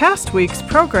or past week's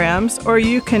programs, or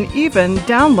you can even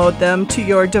download them to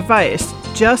your device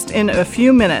just in a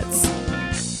few minutes.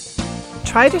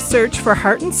 Try to search for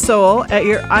Heart and Soul at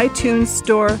your iTunes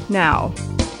store now.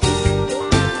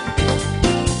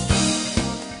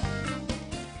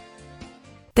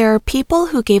 There are people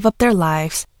who gave up their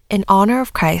lives in honor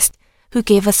of Christ, who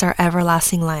gave us our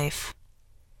everlasting life.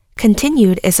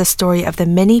 Continued is a story of the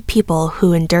many people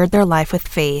who endured their life with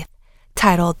faith,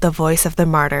 titled The Voice of the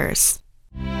Martyrs.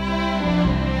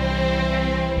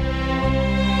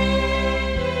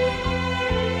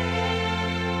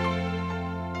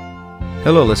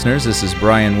 Hello, listeners. This is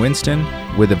Brian Winston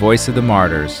with The Voice of the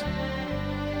Martyrs.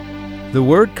 The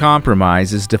word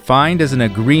compromise is defined as an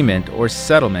agreement or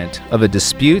settlement of a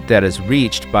dispute that is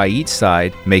reached by each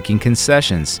side making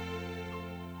concessions.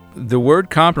 The word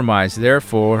compromise,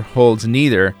 therefore, holds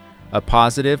neither a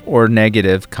positive or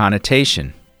negative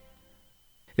connotation.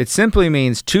 It simply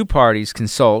means two parties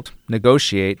consult,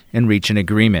 negotiate, and reach an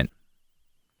agreement.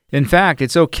 In fact,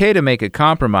 it's okay to make a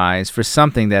compromise for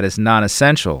something that is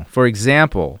non-essential. For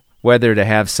example, whether to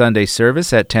have Sunday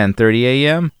service at 10:30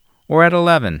 a.m. or at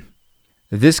 11.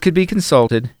 This could be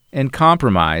consulted and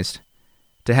compromised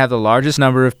to have the largest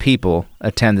number of people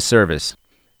attend the service.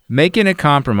 Making a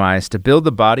compromise to build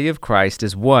the body of Christ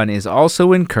as one is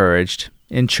also encouraged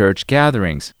in church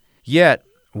gatherings. Yet,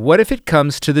 what if it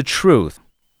comes to the truth?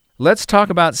 Let's talk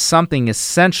about something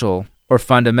essential or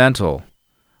fundamental.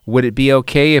 Would it be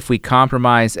okay if we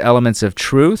compromise elements of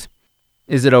truth?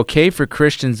 Is it okay for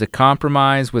Christians to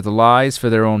compromise with lies for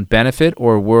their own benefit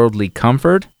or worldly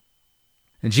comfort?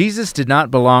 Jesus did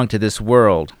not belong to this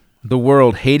world. The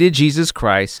world hated Jesus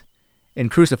Christ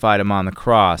and crucified him on the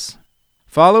cross.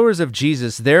 Followers of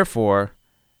Jesus, therefore,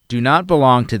 do not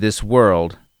belong to this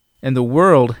world, and the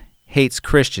world hates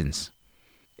Christians.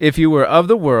 If you were of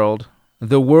the world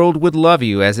would love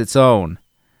you as its own.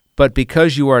 But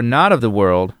because you are not of the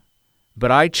world,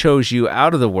 but I chose you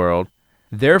out of the world,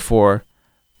 therefore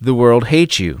the world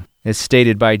hates you, as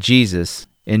stated by Jesus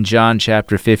in John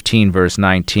chapter 15, verse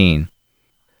 19.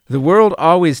 The world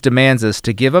always demands us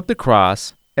to give up the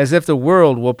cross, as if the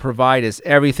world will provide us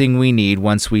everything we need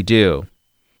once we do.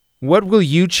 What will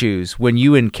you choose when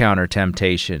you encounter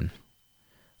temptation?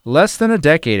 Less than a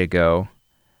decade ago,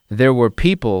 there were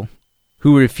people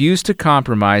who refused to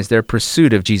compromise their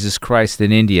pursuit of Jesus Christ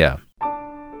in India.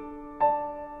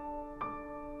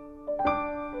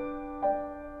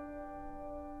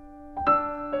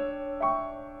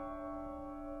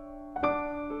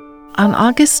 On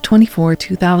August 24,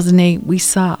 2008, we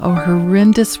saw a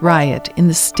horrendous riot in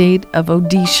the state of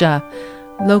Odisha,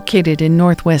 located in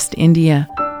northwest India.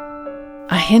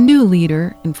 A Hindu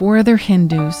leader and 4 other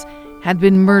Hindus had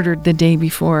been murdered the day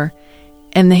before,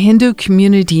 and the Hindu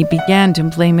community began to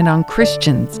blame it on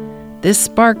Christians. This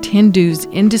sparked Hindus'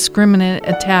 indiscriminate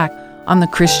attack on the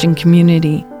Christian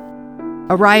community.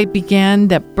 A riot began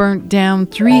that burnt down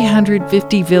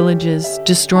 350 villages,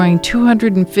 destroying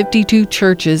 252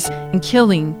 churches and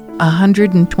killing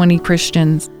 120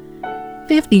 Christians.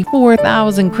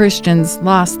 54,000 Christians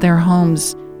lost their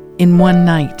homes in one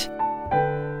night.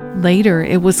 Later,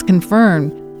 it was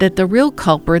confirmed that the real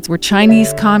culprits were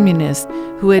Chinese communists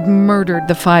who had murdered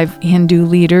the 5 Hindu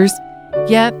leaders,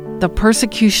 yet the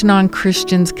persecution on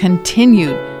Christians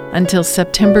continued until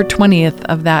September 20th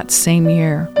of that same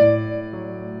year.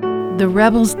 The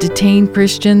rebels detained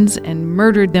Christians and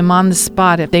murdered them on the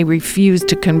spot if they refused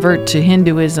to convert to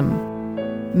Hinduism.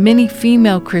 Many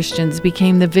female Christians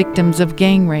became the victims of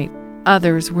gang rape.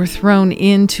 Others were thrown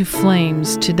into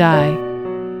flames to die.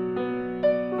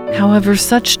 However,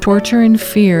 such torture and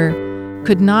fear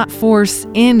could not force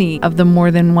any of the more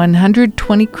than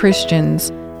 120 Christians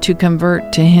to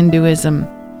convert to Hinduism.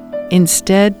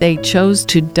 Instead, they chose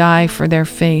to die for their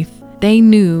faith. They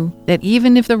knew that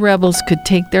even if the rebels could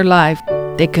take their life,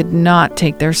 they could not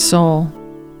take their soul.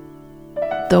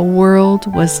 The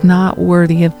world was not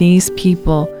worthy of these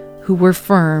people who were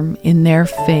firm in their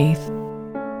faith.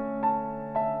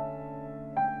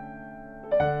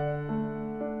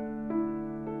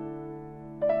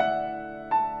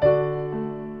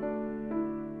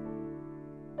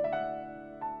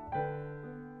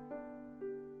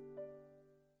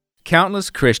 Countless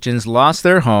Christians lost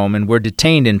their home and were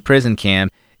detained in prison camp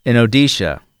in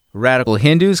Odisha. Radical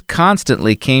Hindus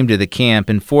constantly came to the camp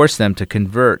and forced them to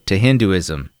convert to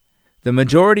Hinduism. The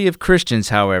majority of Christians,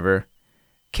 however,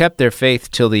 kept their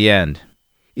faith till the end.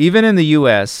 Even in the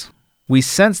U.S., we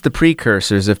sense the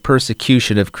precursors of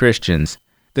persecution of Christians.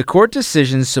 The court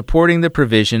decisions supporting the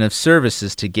provision of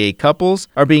services to gay couples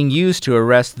are being used to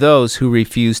arrest those who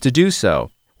refuse to do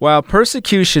so. While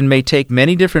persecution may take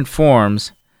many different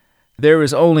forms, there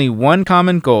is only one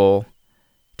common goal: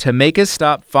 to make us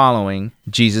stop following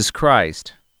Jesus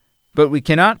Christ. But we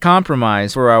cannot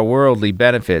compromise for our worldly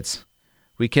benefits.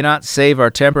 We cannot save our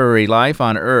temporary life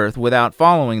on earth without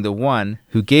following the one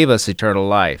who gave us eternal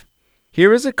life.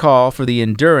 Here is a call for the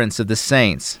endurance of the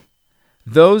saints,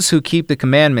 those who keep the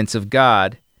commandments of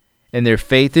God and their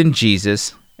faith in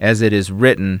Jesus, as it is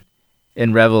written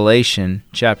in Revelation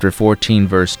chapter 14,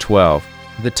 verse 12.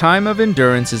 The time of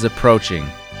endurance is approaching.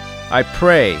 I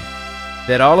pray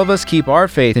that all of us keep our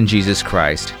faith in Jesus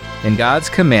Christ and God's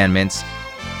commandments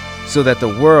so that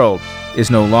the world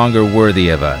is no longer worthy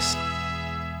of us.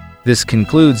 This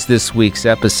concludes this week's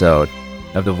episode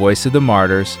of The Voice of the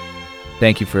Martyrs.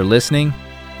 Thank you for listening,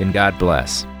 and God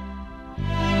bless.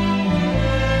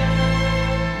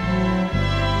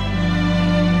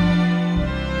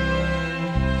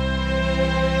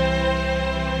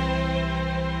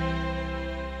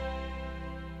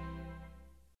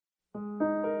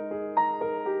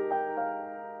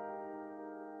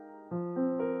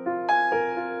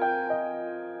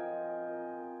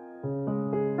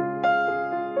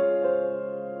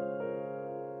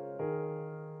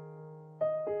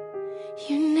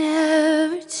 You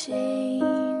never change.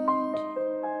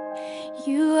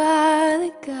 You are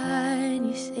the God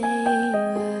you say you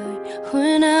are.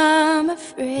 When I'm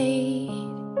afraid,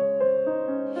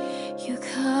 you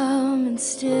come and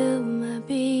still my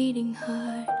beating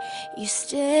heart. You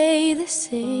stay the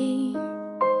same.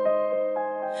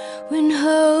 When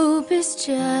hope is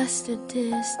just a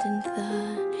distant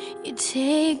thought, you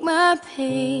take my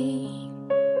pain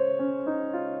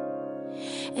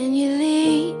and you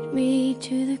lead me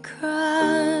to the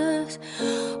cross.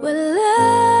 What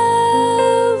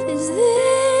love is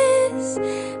this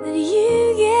that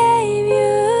you gave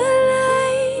your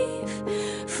life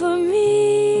for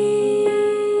me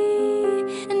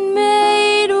and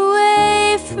made a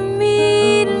way for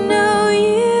me to know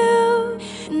you?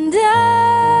 And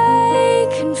I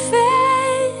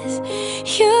confess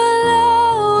you're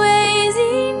always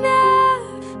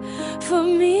enough for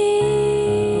me.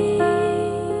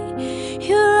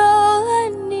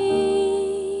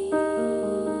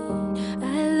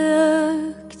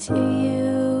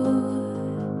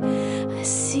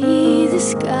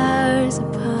 Scars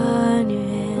upon your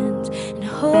hands and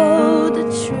hold the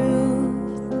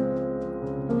truth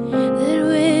that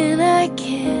when I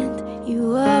can't,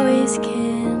 you always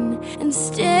can. And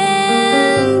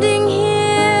standing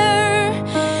here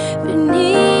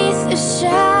beneath the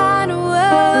shadow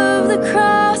of the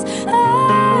cross,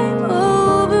 I'm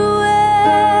overwhelmed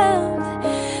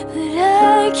that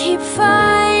I keep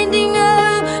finding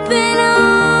open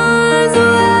arms.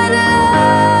 What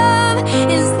love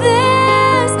is this?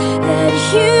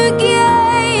 You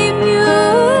gave your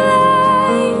life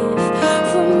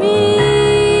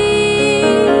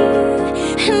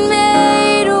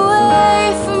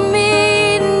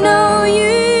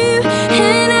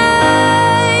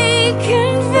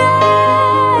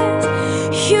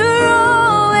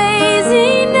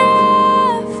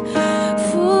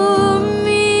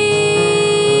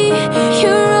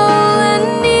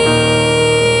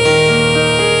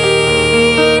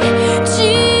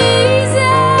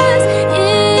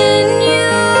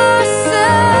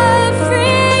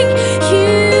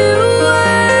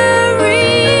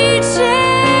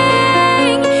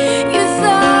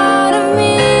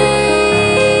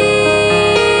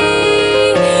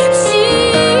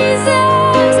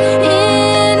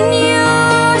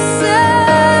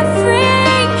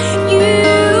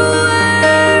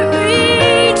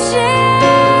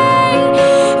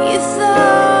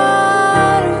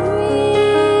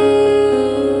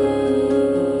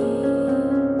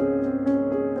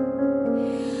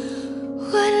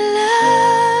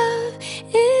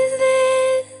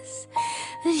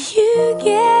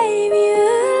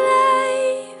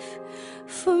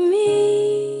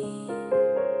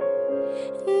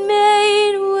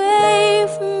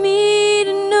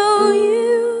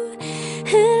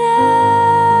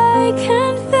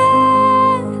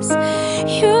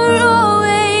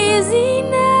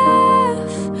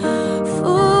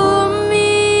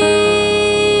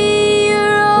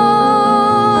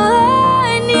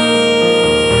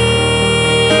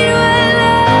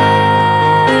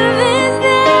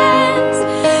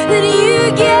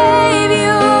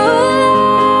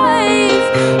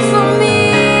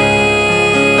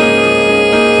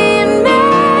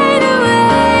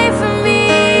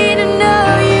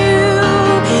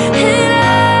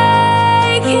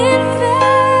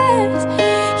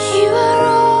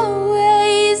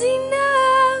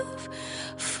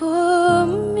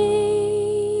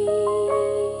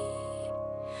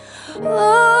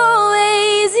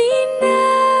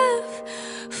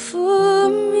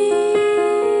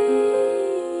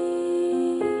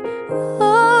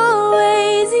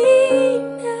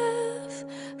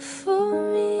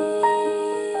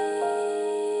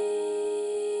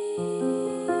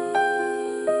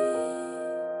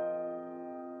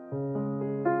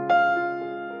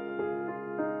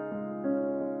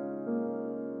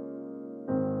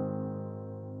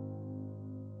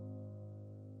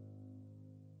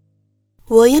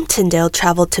William Tyndale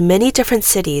traveled to many different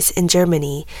cities in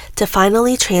Germany to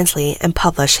finally translate and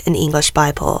publish an English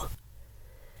Bible.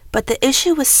 But the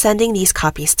issue was sending these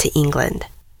copies to England.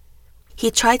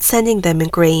 He tried sending them in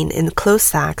grain in closed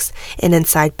sacks and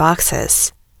inside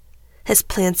boxes. His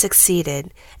plan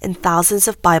succeeded, and thousands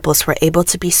of Bibles were able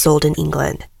to be sold in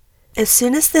England. As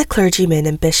soon as the clergymen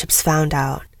and bishops found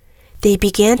out, they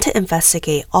began to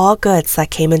investigate all goods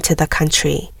that came into the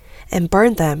country and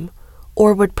burn them,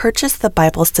 or would purchase the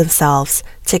Bibles themselves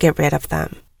to get rid of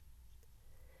them.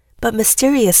 But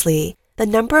mysteriously, the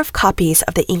number of copies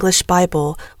of the English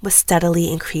Bible was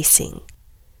steadily increasing.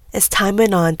 As time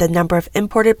went on, the number of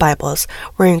imported Bibles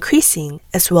were increasing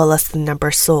as well as the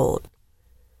number sold.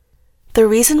 The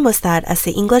reason was that as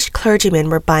the English clergymen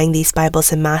were buying these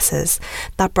Bibles in masses,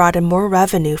 that brought in more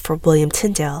revenue for William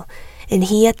Tyndale, and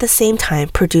he at the same time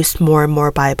produced more and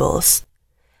more Bibles.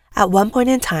 At one point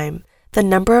in time, the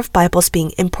number of Bibles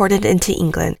being imported into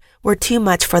England were too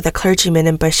much for the clergyman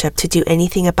and bishop to do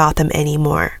anything about them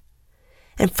anymore.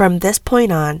 And from this point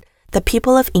on, the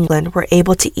people of England were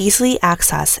able to easily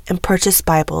access and purchase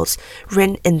Bibles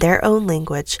written in their own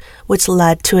language, which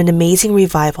led to an amazing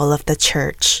revival of the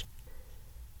church.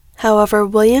 However,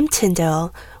 William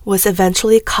Tyndale was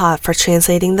eventually caught for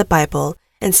translating the Bible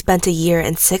and spent a year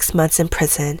and 6 months in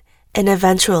prison, and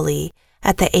eventually,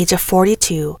 at the age of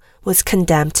 42, was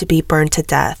condemned to be burned to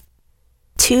death.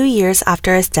 2 years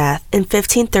after his death, in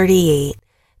 1538,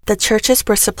 the churches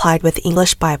were supplied with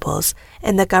English Bibles,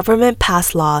 and the government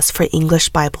passed laws for English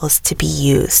Bibles to be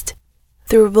used.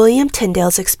 Through William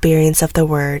Tyndale's experience of the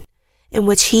Word, in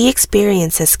which he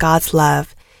experiences God's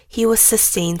love, he was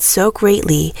sustained so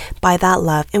greatly by that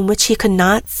love in which he could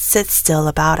not sit still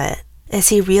about it. As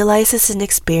he realizes and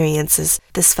experiences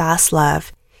this vast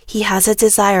love, he has a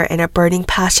desire and a burning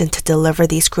passion to deliver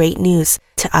these great news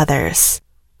to others.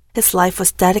 His life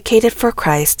was dedicated for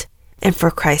Christ and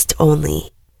for Christ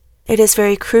only. It is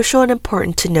very crucial and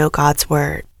important to know God's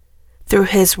Word. Through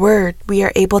His Word, we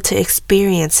are able to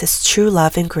experience His true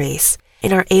love and grace,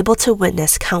 and are able to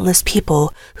witness countless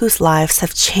people whose lives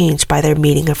have changed by their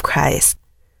meeting of Christ.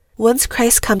 Once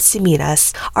Christ comes to meet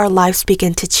us, our lives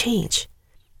begin to change.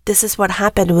 This is what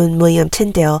happened when William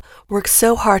Tyndale worked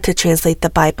so hard to translate the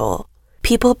Bible.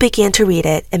 People began to read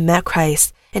it and met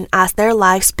Christ, and as their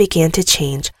lives began to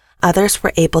change, others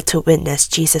were able to witness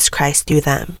Jesus Christ through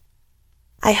them.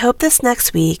 I hope this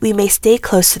next week we may stay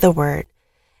close to the Word,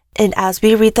 and as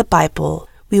we read the Bible,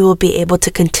 we will be able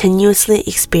to continuously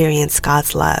experience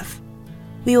God's love.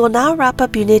 We will now wrap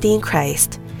up Unity in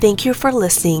Christ. Thank you for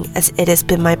listening, as it has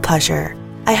been my pleasure.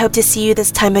 I hope to see you this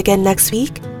time again next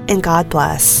week, and God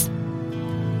bless.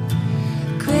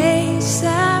 Grace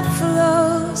that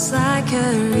flows like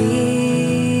a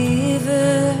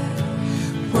river,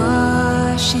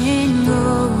 washing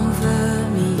over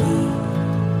me.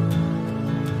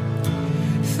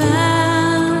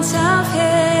 Fount of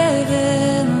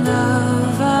heaven,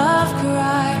 love of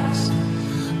Christ,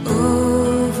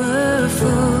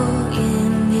 overflow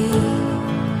in me.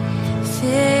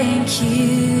 Thank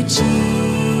you, Jesus.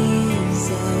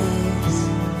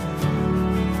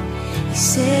 You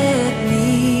set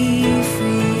me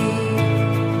free.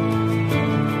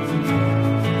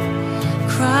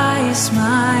 Christ,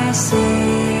 my Savior,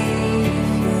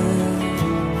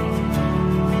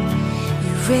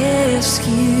 you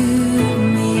rescued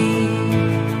me.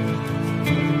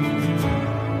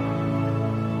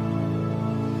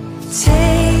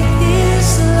 Take this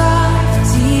life,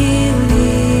 deliver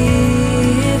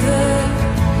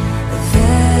a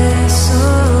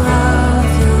vessel of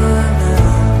your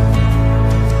love.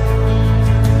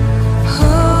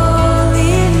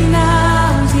 Holy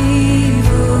now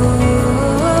devoted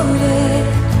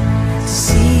to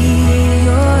see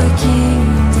your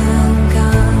kingdom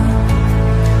come.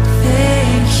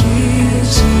 Thank you.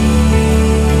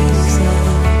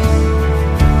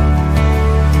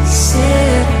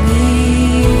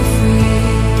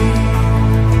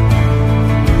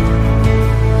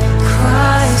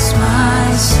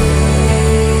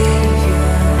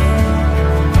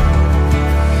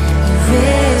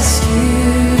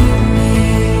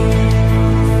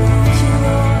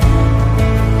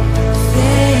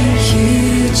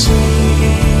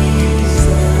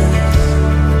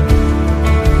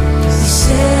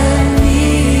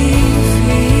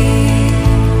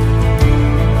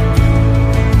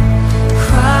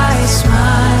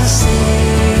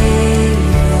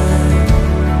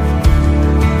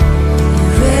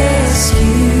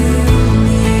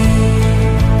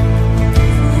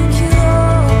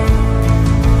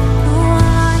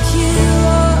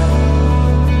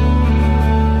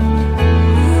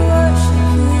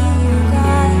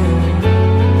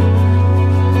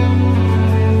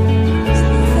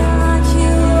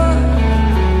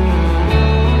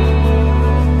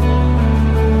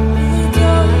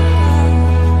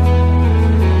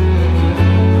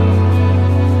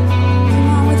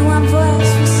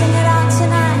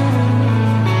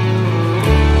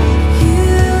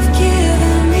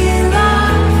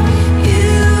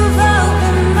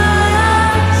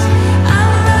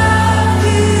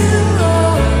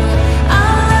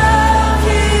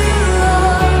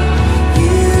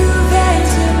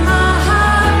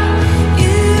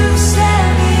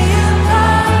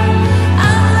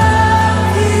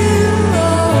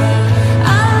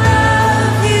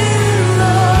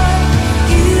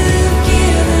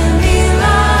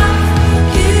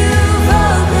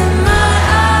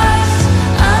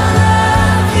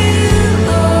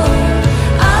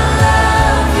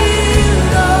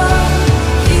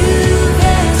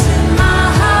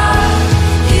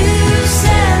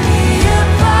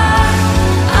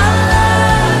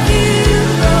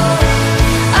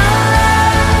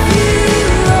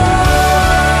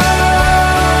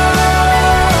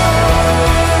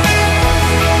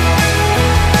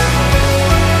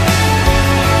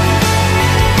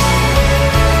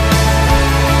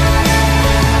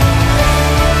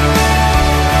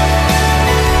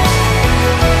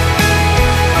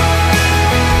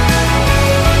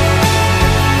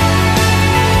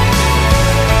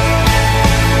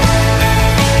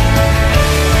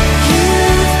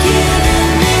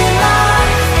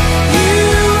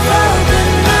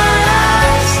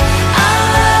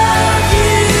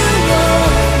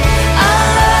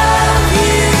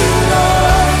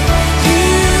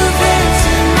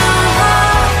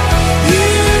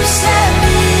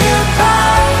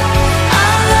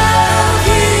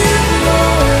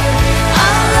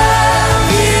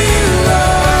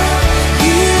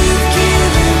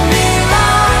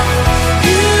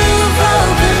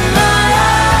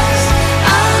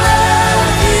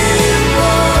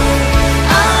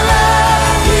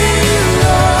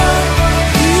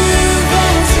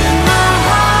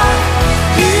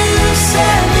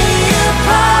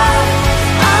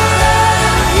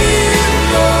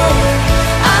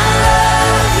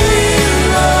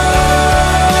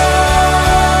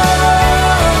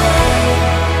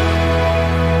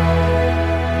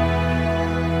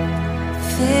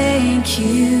 Thank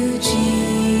you,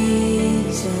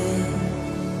 Jesus.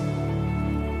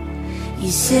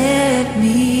 You set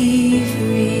me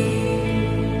free.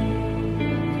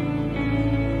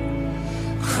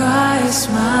 Christ,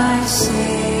 my Savior,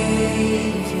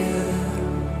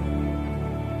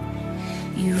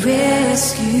 you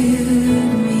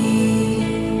rescued me.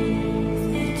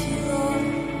 Thank you, Lord.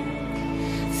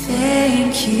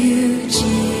 Thank you,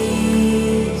 Jesus.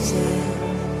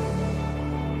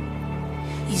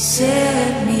 You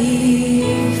set me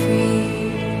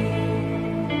free.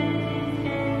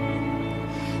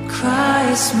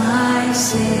 Christ, my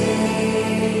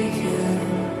Savior,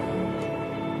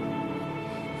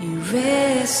 you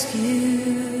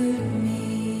rescue